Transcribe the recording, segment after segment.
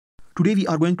Today we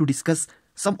are going to discuss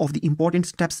some of the important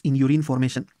steps in urine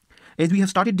formation. As we have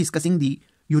started discussing the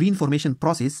urine formation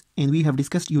process and we have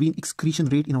discussed urine excretion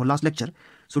rate in our last lecture,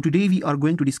 so today we are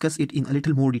going to discuss it in a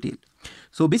little more detail.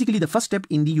 So basically the first step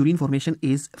in the urine formation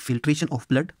is filtration of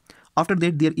blood. After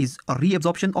that, there is a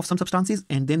reabsorption of some substances,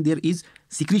 and then there is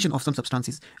secretion of some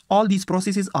substances. All these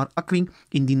processes are occurring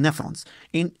in the nephrons,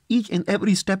 and each and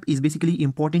every step is basically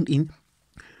important in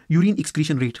urine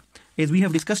excretion rate. As we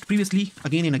have discussed previously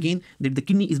again and again, that the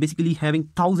kidney is basically having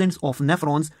thousands of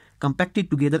nephrons compacted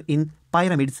together in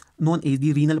pyramids known as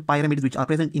the renal pyramids, which are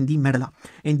present in the medulla.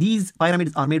 And these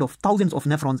pyramids are made of thousands of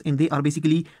nephrons, and they are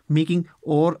basically making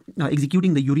or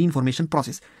executing the urine formation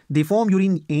process. They form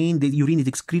urine, and the urine is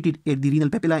excreted at the renal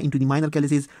papilla into the minor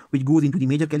calyces, which goes into the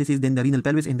major calyces, then the renal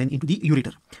pelvis, and then into the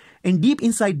ureter. And deep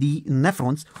inside the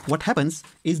nephrons, what happens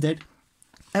is that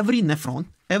every nephron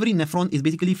is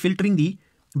basically filtering the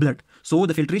blood. So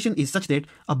the filtration is such that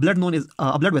a blood known as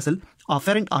a blood vessel,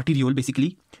 afferent arteriole,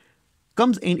 basically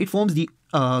comes and it forms the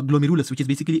glomerulus, which is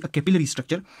basically a capillary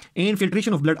structure, and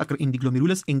filtration of blood occurs in the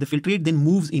glomerulus, and the filtrate then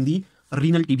moves in the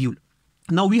renal tubule.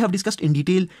 Now we have discussed in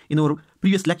detail in our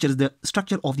previous lectures the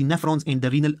structure of the nephrons and the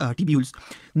renal tubules.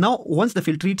 Now once the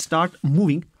filtrates start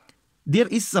moving, there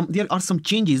are some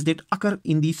changes that occur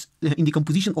in the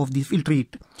composition of the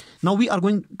filtrate. Now we are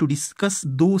going to discuss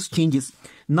those changes.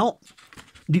 Now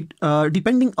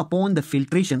depending upon the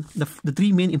filtration, the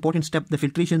three main important steps, the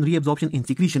filtration, reabsorption, and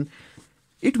secretion,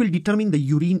 it will determine the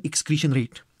urine excretion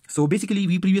rate. So basically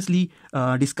we previously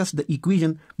discussed the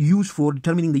equation used for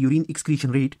determining the urine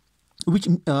excretion rate, which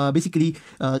basically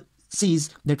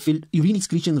says that urine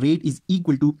excretion rate is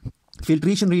equal to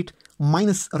filtration rate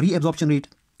minus reabsorption rate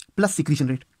plus secretion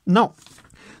rate. Now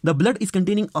the blood is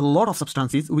containing a lot of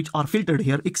substances which are filtered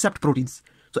here except proteins.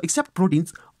 So except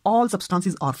proteins, all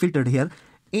substances are filtered here,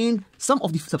 and some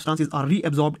of the substances are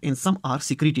reabsorbed and some are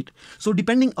secreted. So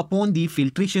depending upon the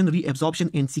filtration, reabsorption,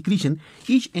 and secretion,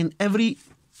 each and every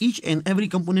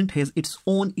component has its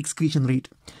own excretion rate.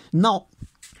 Now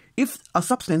if a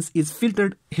substance is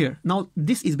filtered here, now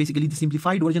this is basically the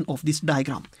simplified version of this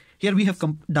diagram. Here we have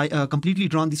completely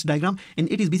drawn this diagram,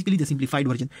 and it is basically the simplified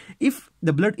version. If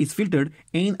the blood is filtered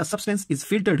and a substance is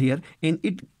filtered here, and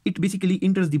it basically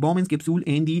enters the Bowman's capsule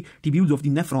and the tubules of the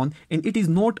nephron, and it is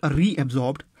not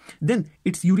reabsorbed, then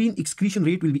its urine excretion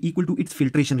rate will be equal to its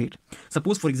filtration rate.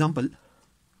 Suppose, for example,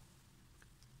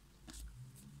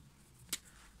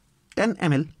 10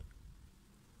 ml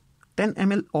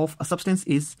of a substance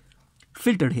is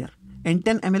filtered here and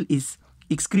 10 ml is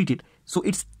excreted. So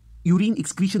its urine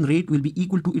excretion rate will be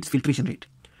equal to its filtration rate.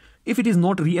 If it is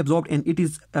not reabsorbed and it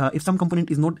is if some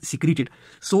component is not secreted,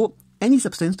 so any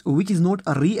substance which is not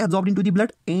reabsorbed into the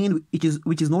blood and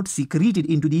which is not secreted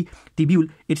into the tubule,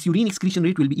 its urine excretion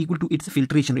rate will be equal to its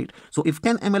filtration rate. So if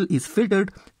 10 ml is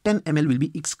filtered, 10 ml will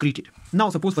be excreted. Now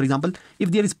suppose, for example,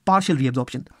 if there is partial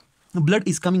reabsorption, blood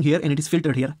is coming here and it is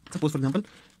filtered here. Suppose, for example,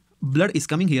 blood is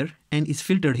coming here and is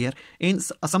filtered here, and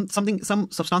some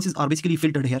substances are basically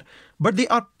filtered here, but they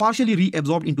are partially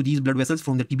reabsorbed into these blood vessels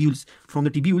from the tubules. From the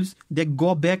tubules, they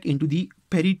go back into the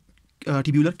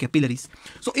peritubular capillaries.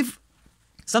 So if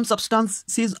some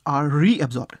substances are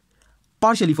reabsorbed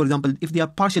partially, for example, if they are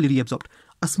partially reabsorbed,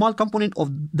 a small component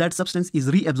of that substance is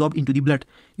reabsorbed into the blood.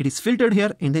 It is filtered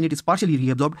here and then it is partially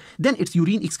reabsorbed. Then its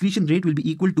urine excretion rate will be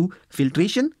equal to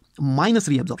filtration minus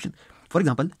reabsorption. For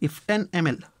example, if 10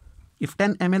 ml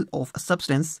of a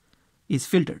substance is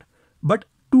filtered, but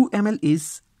 2 ml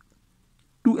is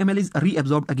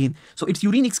reabsorbed again, so its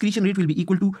urine excretion rate will be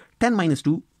equal to 10 minus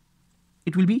 2,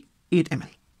 it will be 8 ml.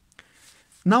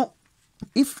 Now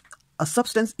if a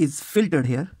substance is filtered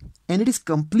here and it is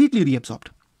completely reabsorbed,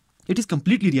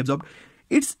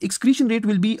 its excretion rate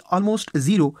will be almost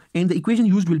 0, and the equation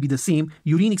used will be the same.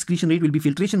 Urine excretion rate will be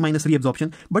filtration minus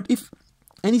reabsorption. But if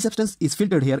any substance is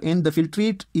filtered here and the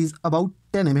filtrate is about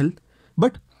 10 ml,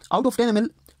 but out of 10 ml,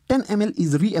 10 ml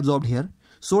is reabsorbed here.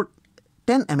 So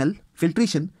 10 ml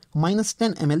filtration minus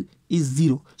 10 ml is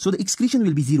 0. So the excretion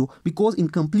will be 0, because in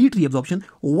complete reabsorption,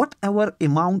 whatever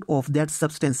amount of that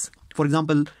substance, for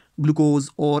example, glucose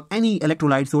or any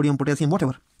electrolyte, sodium, potassium,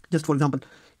 whatever, just for example,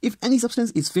 if any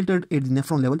substance is filtered at the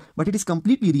nephron level, but it is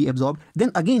completely reabsorbed,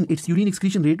 then again its urine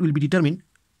excretion rate will be determined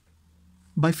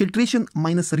by filtration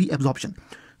minus reabsorption.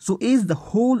 So as the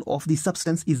whole of the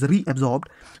substance is reabsorbed,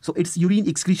 so its urine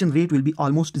excretion rate will be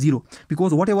almost 0,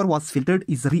 because whatever was filtered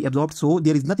is reabsorbed, so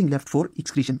there is nothing left for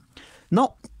excretion.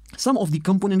 Now some of the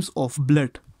components of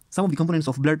blood,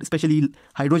 especially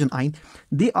hydrogen ion,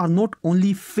 they are not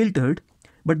only filtered,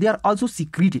 but they are also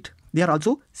secreted.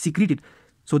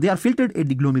 So they are filtered at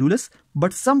the glomerulus,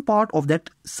 but some part of that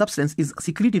substance is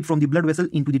secreted from the blood vessel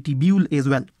into the tubule as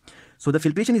well. So the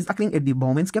filtration is occurring at the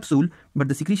Bowman's capsule, but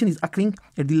the secretion is occurring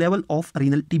at the level of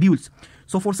renal tubules.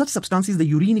 So for such substances, the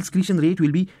urine excretion rate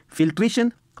will be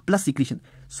filtration plus secretion.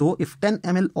 So if 10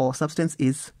 ml of substance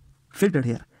is filtered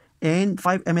here and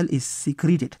 5 ml is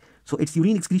secreted, so its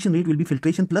urine excretion rate will be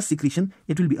filtration plus secretion.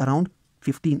 It will be around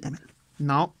 15 ml.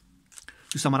 Now,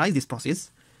 to summarize this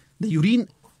process, the urine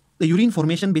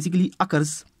formation basically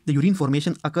occurs. The urine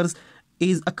formation occurs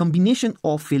is a combination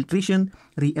of filtration,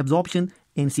 reabsorption,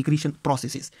 and secretion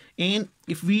processes. And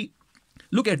if we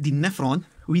look at the nephron,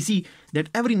 we see that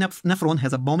every nephron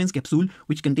has a Bowman's capsule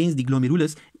which contains the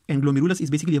glomerulus, and glomerulus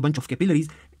is basically a bunch of capillaries.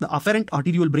 The afferent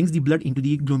arteriole brings the blood into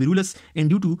the glomerulus,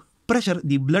 and due to pressure,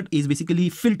 the blood is basically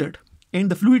filtered, and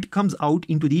the fluid comes out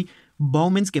into the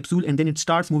Bowman's capsule, and then it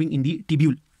starts moving in the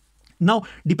tubule. Now,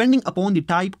 depending upon the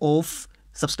type of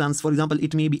substance, for example,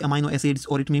 it may be amino acids,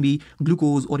 or it may be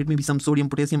glucose, or it may be some sodium,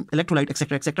 potassium, electrolyte,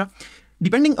 etc., etc.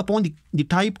 Depending upon the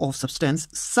type of substance,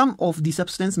 some of the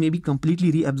substance may be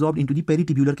completely reabsorbed into the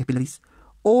peritubular capillaries,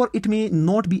 or it may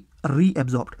not be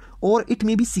reabsorbed, or it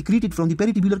may be secreted from the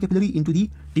peritubular capillary into the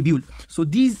tubule. So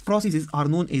these processes are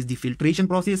known as the filtration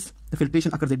process. The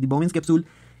filtration occurs at the Bowman's capsule.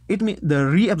 The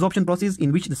reabsorption process,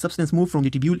 in which the substance moves from the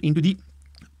tubule into the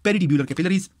peritubular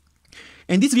capillaries,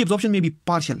 and this reabsorption may be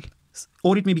partial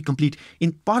or it may be complete.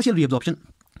 In partial reabsorption,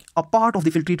 a part of the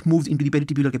filtrate moves into the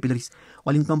peritubular capillaries,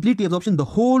 while in complete reabsorption, the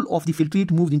whole of the filtrate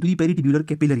moves into the peritubular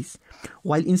capillaries.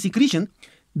 While in secretion,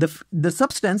 the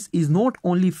substance is not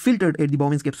only filtered at the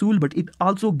Bowman's capsule, but it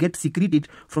also gets secreted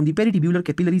from the peritubular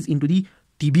capillaries into the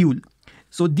tubule.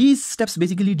 So these steps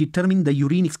basically determine the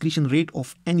urine excretion rate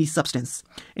of any substance.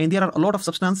 And there are a lot of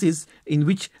substances in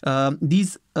which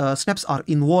these steps are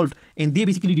involved, and they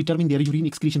basically determine their urine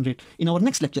excretion rate. In our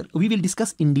next lecture, we will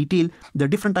discuss in detail the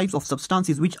different types of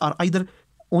substances which are either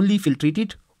only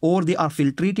filtrated, or they are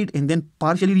filtrated and then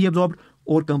partially reabsorbed,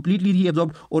 or completely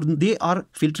reabsorbed, or they are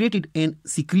filtrated and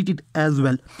secreted as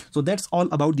well. So that's all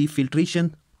about the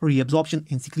filtration, reabsorption,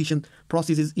 and secretion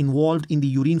processes involved in the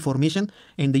urine formation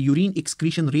and the urine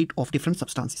excretion rate of different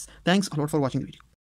substances. Thanks a lot for watching the video.